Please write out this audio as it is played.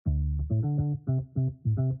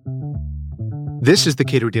This is the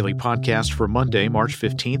Cato Daily Podcast for Monday, March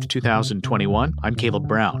 15th, 2021. I'm Caleb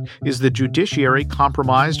Brown. Is the judiciary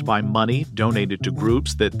compromised by money donated to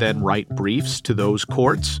groups that then write briefs to those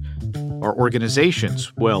courts? Are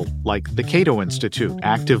organizations, well, like the Cato Institute,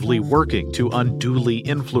 actively working to unduly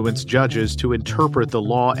influence judges to interpret the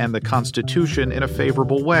law and the Constitution in a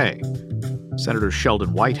favorable way? Senator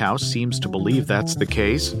Sheldon Whitehouse seems to believe that's the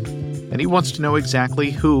case, and he wants to know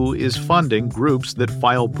exactly who is funding groups that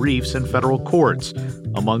file briefs in federal courts,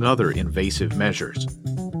 among other invasive measures.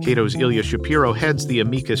 Cato's Ilya Shapiro heads the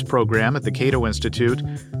amicus program at the Cato Institute.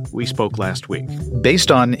 We spoke last week.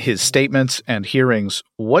 Based on his statements and hearings,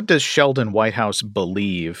 what does Sheldon Whitehouse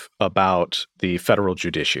believe about the federal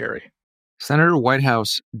judiciary? Senator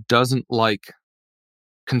Whitehouse doesn't like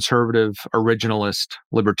conservative, originalist,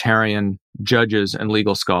 libertarian judges and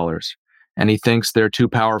legal scholars, and he thinks they're too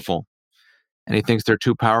powerful. And he thinks they're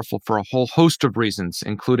too powerful for a whole host of reasons,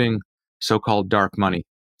 including so-called dark money.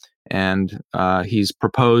 And he's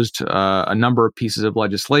proposed a number of pieces of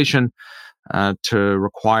legislation to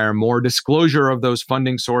require more disclosure of those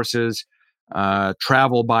funding sources,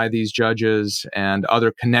 travel by these judges, and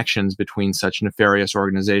other connections between such nefarious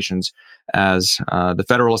organizations as the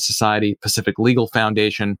Federalist Society, Pacific Legal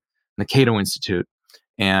Foundation, the Cato Institute,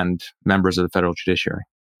 and members of the federal judiciary.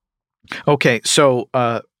 Okay, so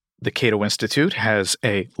the Cato Institute has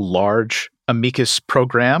a large amicus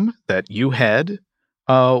program that you head.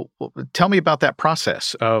 Tell me about that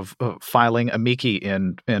process of filing amici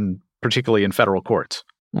particularly in federal courts.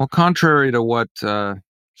 Well, contrary to what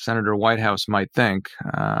Senator Whitehouse might think,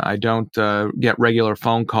 I don't get regular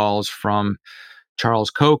phone calls from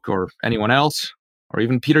Charles Koch or anyone else, or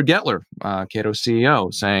even Peter Gettler, Cato's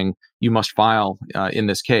CEO, saying you must file in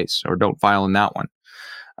this case or don't file in that one.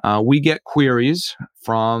 We get queries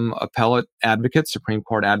from appellate advocates, Supreme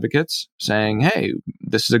Court advocates, saying, hey,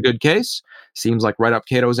 this is a good case. Seems like right up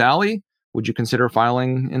Cato's alley. Would you consider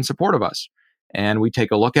filing in support of us? And we take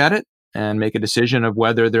a look at it and make a decision of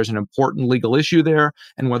whether there's an important legal issue there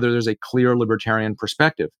and whether there's a clear libertarian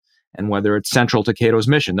perspective and whether it's central to Cato's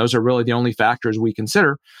mission. Those are really the only factors we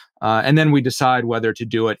consider. And then we decide whether to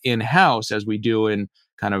do it in-house as we do in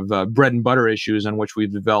kind of bread and butter issues on which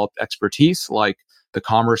we've developed expertise, like the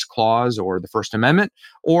Commerce Clause or the First Amendment,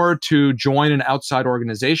 or to join an outside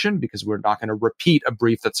organization because we're not going to repeat a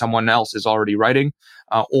brief that someone else is already writing,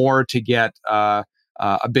 or to get a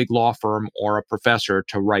big law firm or a professor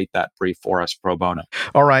to write that brief for us pro bono.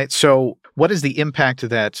 All right. So what is the impact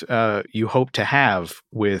that you hope to have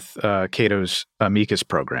with Cato's amicus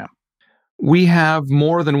program? We have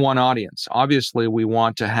more than one audience. Obviously, we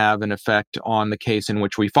want to have an effect on the case in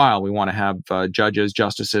which we file. We want to have judges,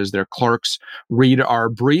 justices, their clerks read our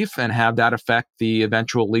brief and have that affect the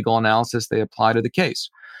eventual legal analysis they apply to the case.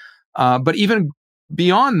 But even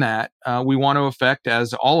beyond that, we want to affect,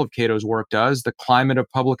 as all of Cato's work does, the climate of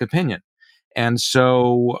public opinion. And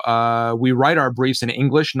so we write our briefs in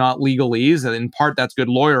English, not legalese. And in part, that's good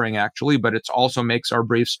lawyering, actually, but it also makes our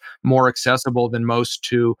briefs more accessible than most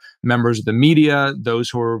to members of the media, those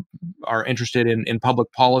who are interested in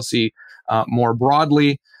public policy more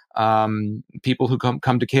broadly, people who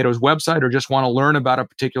come to Cato's website or just want to learn about a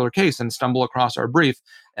particular case and stumble across our brief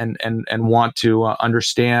and want to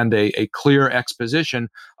understand a clear exposition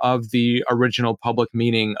of the original public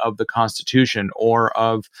meaning of the Constitution or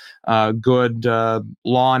of good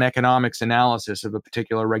law and economics analysis of a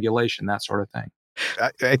particular regulation, that sort of thing.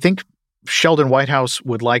 I think Sheldon Whitehouse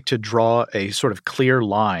would like to draw a sort of clear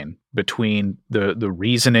line between the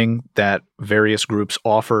reasoning that various groups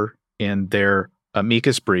offer in their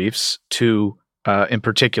amicus briefs to, in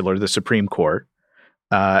particular, the Supreme Court,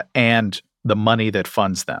 and the money that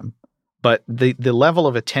funds them. But the level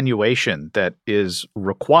of attenuation that is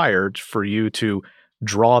required for you to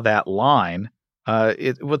draw that line,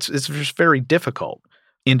 it's just very difficult.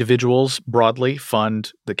 Individuals broadly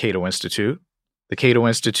fund the Cato Institute. The Cato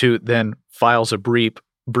Institute then files a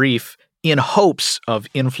brief in hopes of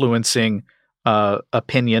influencing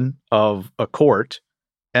opinion of a court,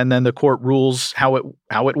 and then the court rules how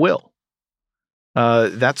it will.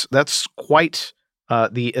 That's quite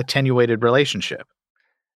the attenuated relationship.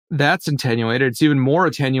 That's attenuated. It's even more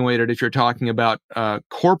attenuated if you're talking about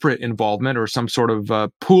corporate involvement or some sort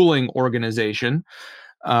of pooling organization.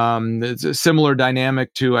 It's a similar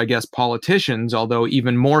dynamic to, I guess, politicians, although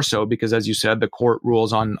even more so because, as you said, the court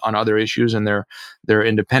rules on other issues and they're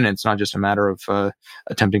independent. It's not just a matter of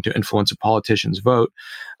attempting to influence a politician's vote.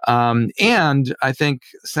 And I think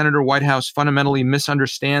Senator Whitehouse fundamentally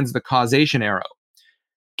misunderstands the causation arrow.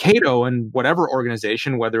 Cato and whatever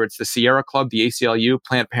organization, whether it's the Sierra Club, the ACLU,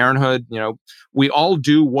 Planned Parenthood, we all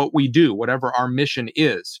do what we do, whatever our mission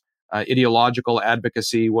is, ideological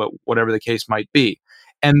advocacy, whatever the case might be.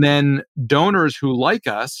 And then donors who like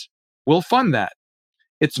us will fund that.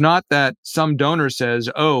 It's not that some donor says,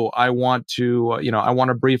 "Oh, I want to, I want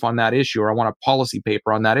a brief on that issue, or I want a policy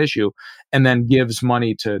paper on that issue," and then gives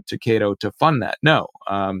money to Cato to fund that. No,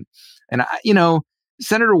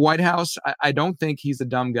 Senator Whitehouse, I don't think he's a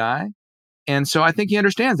dumb guy, and so I think he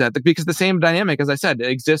understands that because the same dynamic, as I said,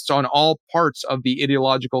 exists on all parts of the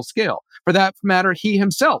ideological scale. For that matter, he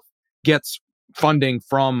himself gets funding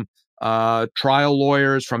from trial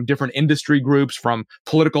lawyers, from different industry groups, from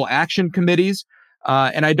political action committees.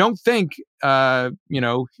 And I don't think,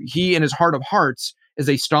 he in his heart of hearts is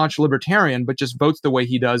a staunch libertarian, but just votes the way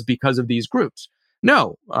he does because of these groups.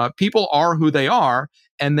 No, people are who they are.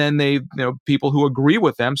 And then people who agree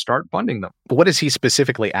with them start funding them. What is he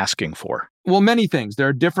specifically asking for? Well, many things. There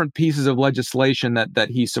are different pieces of legislation that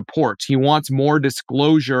he supports. He wants more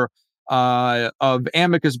disclosure of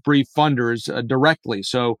amicus brief funders directly.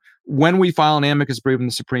 So when we file an amicus brief in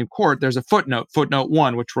the Supreme Court, there's a footnote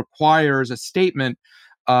 1, which requires a statement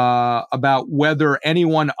about whether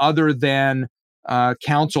anyone other than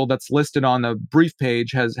counsel that's listed on the brief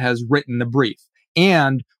page has written the brief,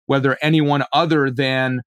 and whether anyone other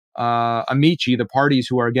than amici, the parties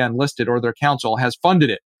who are again listed, or their counsel, has funded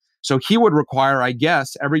it. So he would require, I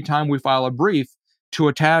guess, every time we file a brief, to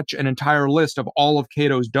attach an entire list of all of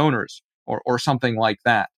Cato's donors or something like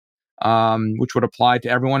that, which would apply to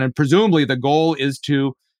everyone. And presumably the goal is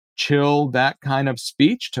to chill that kind of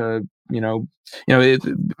speech to,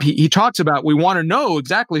 he talks about, we want to know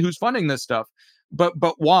exactly who's funding this stuff, but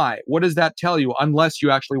why? What does that tell you? Unless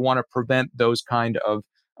you actually want to prevent those kind of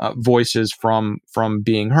voices from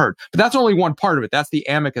being heard. But that's only one part of it. That's the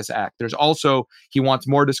Amicus Act. There's also, he wants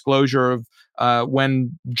more disclosure of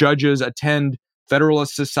when judges attend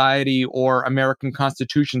Federalist Society or American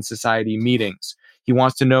Constitution Society meetings. He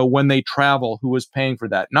wants to know when they travel, who is paying for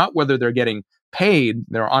that. Not whether they're getting paid,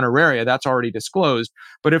 their honoraria, that's already disclosed,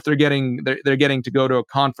 but if they're getting to go to a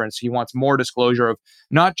conference. He wants more disclosure of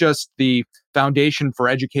not just the Foundation for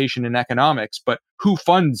Education and Economics, but who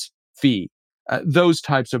funds FEE, those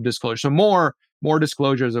types of disclosure. So more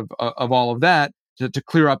disclosures of all of that to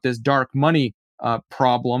clear up this dark money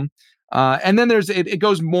problem. And then it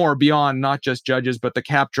goes more beyond not just judges, but the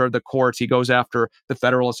capture of the courts. He goes after the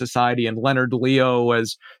Federalist Society and Leonard Leo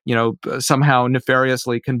as, somehow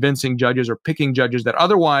nefariously convincing judges or picking judges that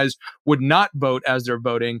otherwise would not vote as they're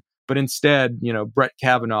voting, but instead, Brett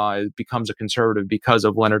Kavanaugh becomes a conservative because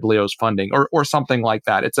of Leonard Leo's funding or something like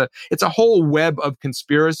that. It's a whole web of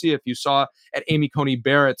conspiracy. If you saw at Amy Coney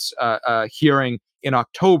Barrett's hearing in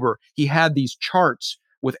October, he had these charts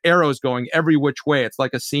with arrows going every which way. It's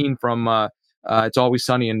like a scene from It's Always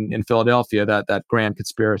Sunny in Philadelphia, that grand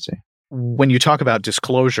conspiracy. When you talk about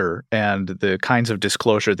disclosure and the kinds of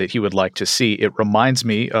disclosure that he would like to see, it reminds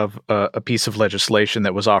me of a piece of legislation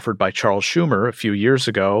that was offered by Charles Schumer a few years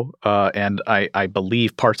ago. And I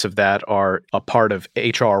believe parts of that are a part of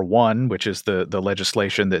H.R. 1, which is the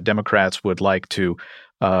legislation that Democrats would like to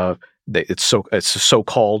it's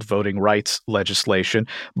so-called voting rights legislation.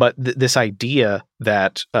 But this idea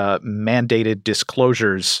that mandated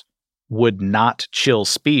disclosures would not chill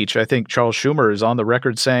speech, I think Charles Schumer is on the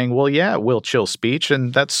record saying, well, yeah, it will chill speech.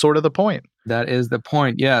 And that's sort of the point. That is the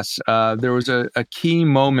point, yes. There was a key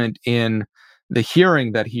moment in the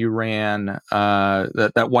hearing that he ran,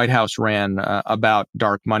 that White House ran about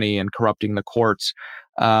dark money and corrupting the courts,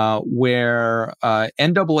 where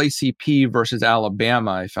NAACP versus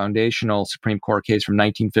Alabama, a foundational Supreme Court case from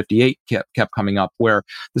 1958, kept coming up, where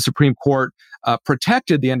the Supreme Court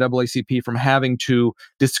protected the NAACP from having to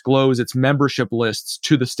disclose its membership lists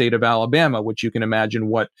to the state of Alabama, which you can imagine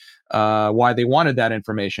why they wanted that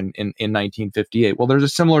information in 1958. Well, there's a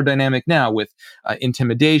similar dynamic now with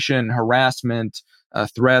intimidation, harassment,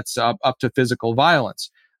 threats up to physical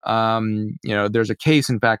violence. There's a case,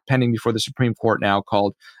 in fact, pending before the Supreme Court now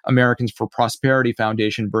called Americans for Prosperity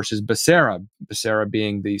Foundation versus Becerra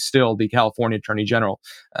being the California Attorney General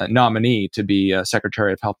nominee to be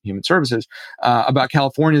Secretary of Health and Human Services, about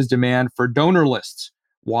California's demand for donor lists.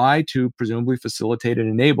 Why? To presumably facilitate and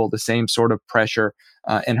enable the same sort of pressure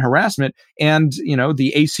and harassment. And,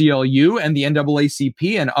 the ACLU and the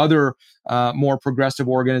NAACP and other more progressive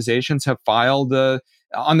organizations have filed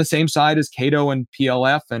on the same side as Cato and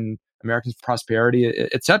PLF and Americans for Prosperity,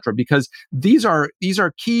 et cetera, because these are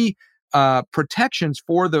key protections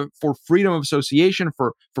for freedom of association,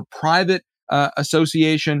 for private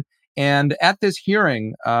association. And at this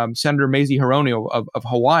hearing, Senator Mazie Hirono of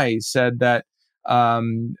Hawaii said that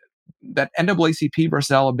that NAACP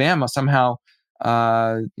versus Alabama somehow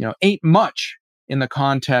ain't much in the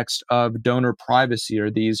context of donor privacy or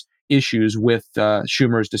these issues with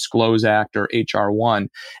Schumer's Disclose Act or H.R. 1.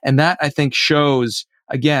 And that, I think, shows,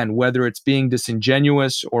 again, whether it's being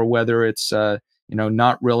disingenuous or whether it's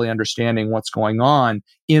not really understanding what's going on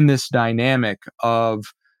in this dynamic of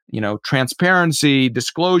transparency,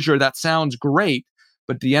 disclosure. That sounds great,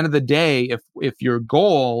 but at the end of the day, if your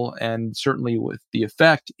goal, and certainly with the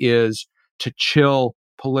effect, is to chill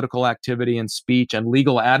political activity and speech and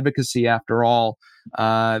legal advocacy, after all,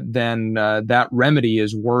 then that remedy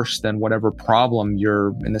is worse than whatever problem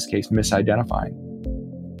you're, in this case, misidentifying.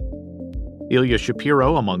 Ilya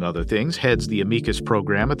Shapiro, among other things, heads the Amicus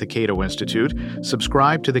program at the Cato Institute.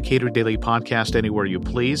 Subscribe to the Cato Daily Podcast anywhere you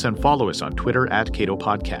please and follow us on Twitter @Cato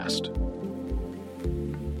Podcast.